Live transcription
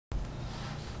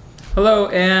Hello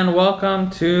and welcome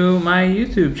to my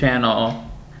YouTube channel.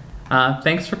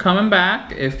 Thanks for coming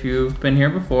back if you've been here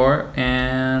before,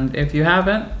 and if you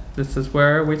haven't, this is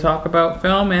where we talk about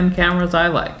film and cameras I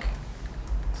like.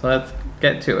 So let's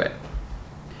get to it.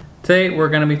 Today we're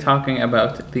going to be talking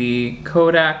about the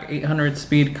Kodak 800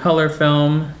 speed color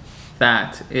film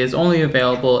that is only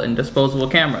available in disposable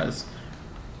cameras.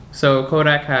 So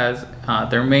Kodak has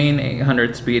their main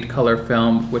 800 speed color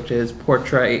film, which is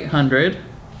Portra 800.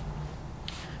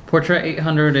 Portra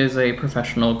 800 is a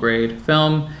professional grade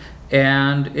film,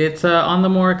 and it's on the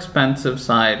more expensive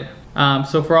side.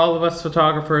 So for all of us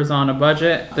photographers on a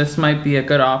budget, this might be a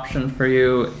good option for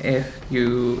you if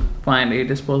you find a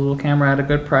disposable camera at a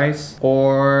good price,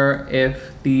 or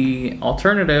if the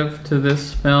alternative to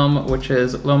this film, which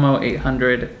is Lomo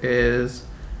 800, is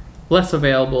less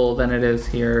available than it is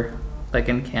here, like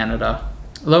in Canada.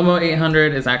 Lomo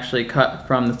 800 is actually cut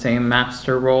from the same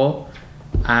master roll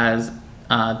as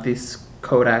this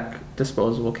Kodak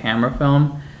disposable camera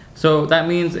film. So that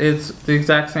means it's the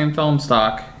exact same film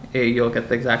stock. You'll get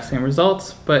the exact same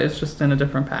results, but it's just in a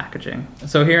different packaging.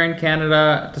 So here in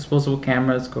Canada, disposable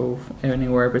cameras go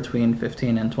anywhere between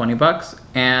 15 and 20 bucks,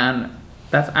 and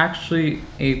that's actually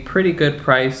a pretty good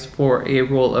price for a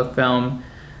roll of film.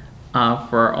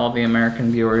 For all the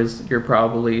American viewers, you're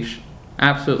probably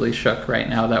absolutely shook right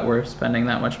now that we're spending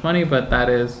that much money, but that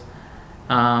is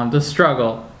the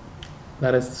struggle.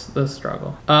 That is the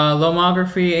struggle.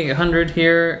 Lomography 800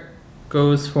 here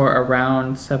goes for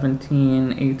around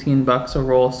 17, 18 bucks a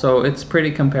roll, so it's pretty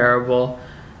comparable.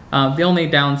 The only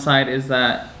downside is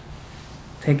that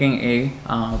taking a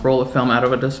roll of film out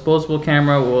of a disposable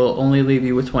camera will only leave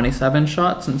you with 27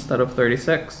 shots instead of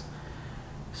 36.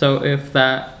 So if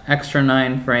that extra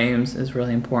 9 frames is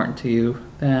really important to you,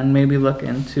 then maybe look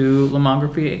into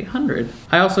Lomography 800.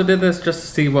 I also did this just to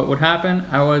see what would happen.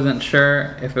 I wasn't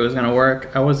sure if it was gonna work.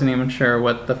 I wasn't even sure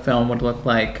what the film would look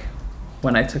like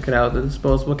when I took it out of the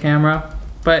disposable camera.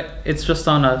 But it's just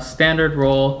on a standard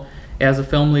roll. It has a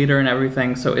film leader and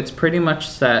everything, so it's pretty much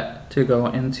set to go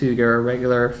into your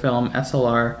regular film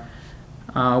SLR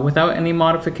without any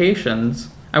modifications.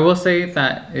 I will say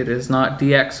that it is not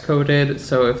DX coded,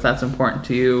 so if that's important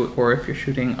to you, or if you're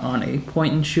shooting on a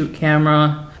point and shoot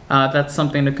camera, that's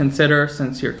something to consider,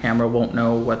 since your camera won't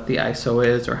know what the ISO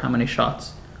is or how many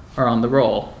shots are on the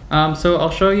roll. So I'll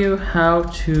show you how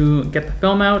to get the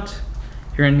film out.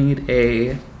 You're gonna need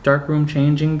a darkroom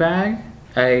changing bag,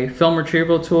 a film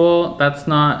retrieval tool. That's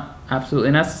not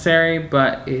absolutely necessary,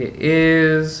 but it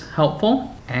is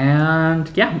helpful.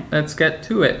 And yeah, let's get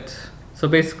to it. So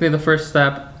basically the first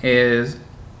step is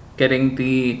getting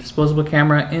the disposable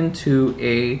camera into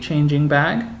a changing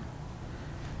bag.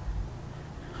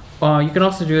 You can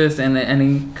also do this in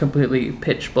any completely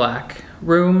pitch black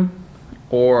room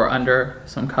or under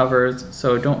some covers,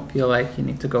 so don't feel like you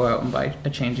need to go out and buy a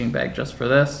changing bag just for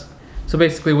this. So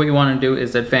basically what you want to do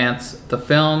is advance the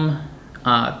film,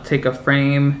 take a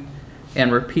frame,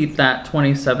 and repeat that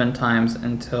 27 times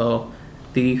until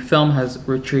the film has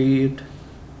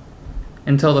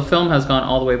gone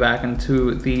all the way back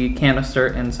into the canister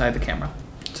inside the camera.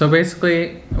 So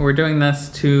basically we're doing this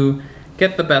to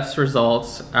get the best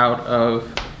results out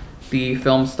of the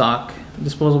film stock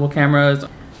disposable cameras.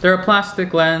 They're a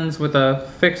plastic lens with a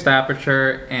fixed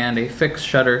aperture and a fixed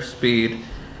shutter speed.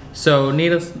 So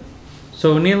needless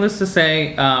to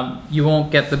say, you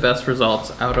won't get the best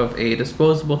results out of a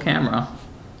disposable camera.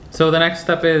 So the next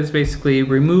step is basically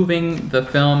removing the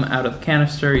film out of the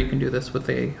canister. You can do this with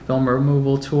a film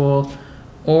removal tool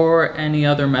or any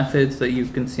other methods that you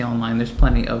can see online. There's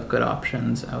plenty of good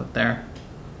options out there.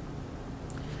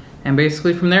 And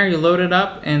basically from there, you load it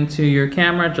up into your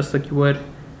camera just like you would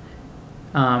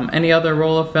any other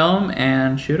roll of film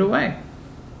and shoot away.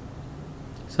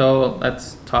 So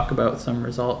let's talk about some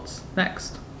results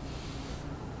next.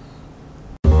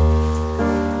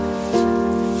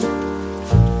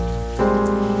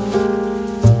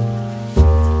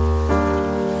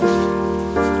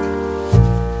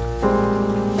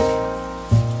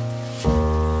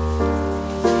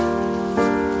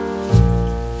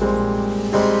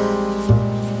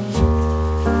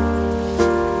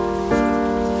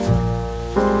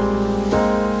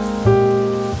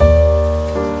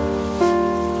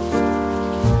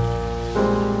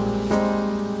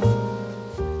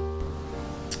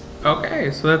 Okay,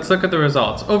 so let's look at the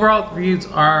results. Overall, the reviews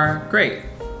are great.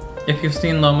 If you've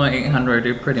seen Lomo 800,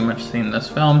 you've pretty much seen this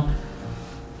film.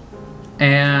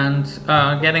 And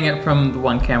getting it from the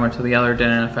one camera to the other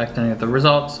didn't affect any of the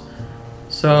results.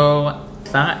 So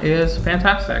that is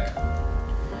fantastic.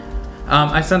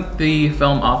 I sent the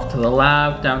film off to the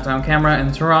lab, Downtown Camera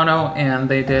in Toronto, and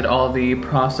they did all the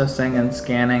processing and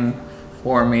scanning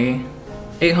for me.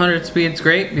 800 speed's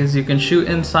great because you can shoot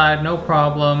inside, no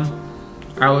problem.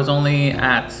 I was only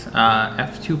at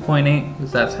f2.8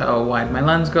 because that's how wide my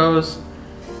lens goes,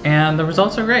 and the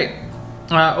results are great.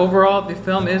 Overall, the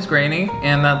film is grainy,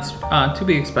 and that's to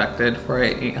be expected for a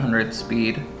 800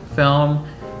 speed film.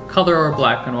 Color or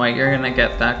black and white, you're gonna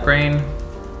get that grain.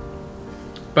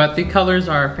 But the colors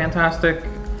are fantastic.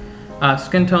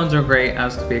 Skin tones are great,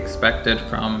 as to be expected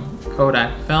from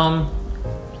Kodak film.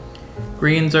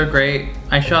 Greens are great.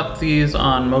 I shot these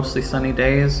on mostly sunny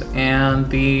days, and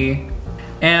the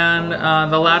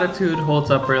latitude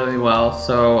holds up really well.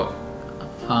 So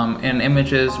in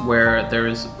images where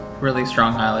there's really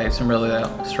strong highlights and really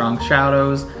strong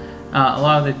shadows, a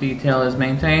lot of the detail is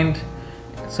maintained.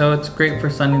 So it's great for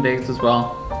sunny days as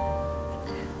well.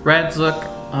 Reds look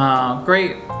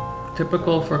great,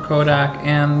 typical for Kodak,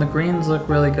 and the greens look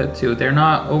really good too. They're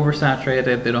not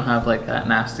oversaturated. They don't have like that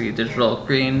nasty digital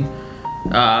green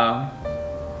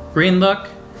look.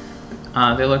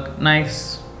 They look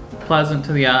nice, pleasant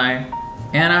to the eye,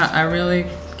 and I really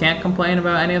can't complain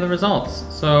about any of the results.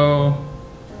 So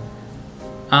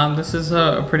this is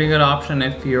a pretty good option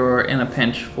if you're in a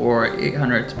pinch for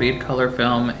 800 speed color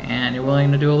film and you're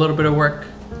willing to do a little bit of work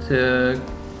to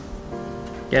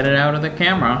get it out of the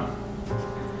camera.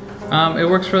 It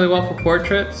works really well for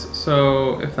portraits,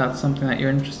 so if that's something that you're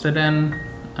interested in,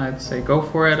 I'd say go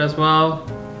for it as well.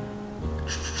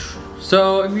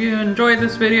 So if you enjoyed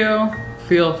this video,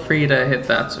 feel free to hit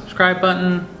that subscribe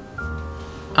button.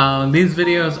 These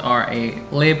videos are a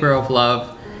labor of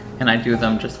love, and I do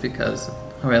them just because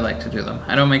I really like to do them.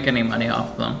 I don't make any money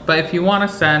off of them. But if you want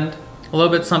to send a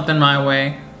little bit something my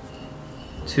way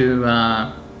to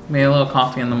make a little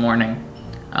coffee in the morning,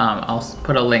 I'll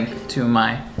put a link to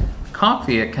my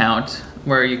Coffee account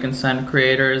where you can send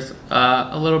creators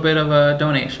a little bit of a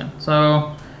donation.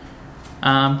 So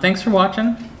thanks for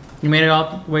watching. You made it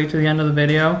all the way to the end of the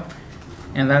video,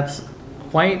 and that's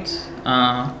quite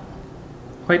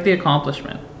the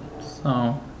accomplishment.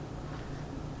 So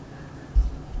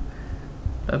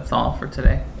that's all for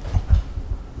today.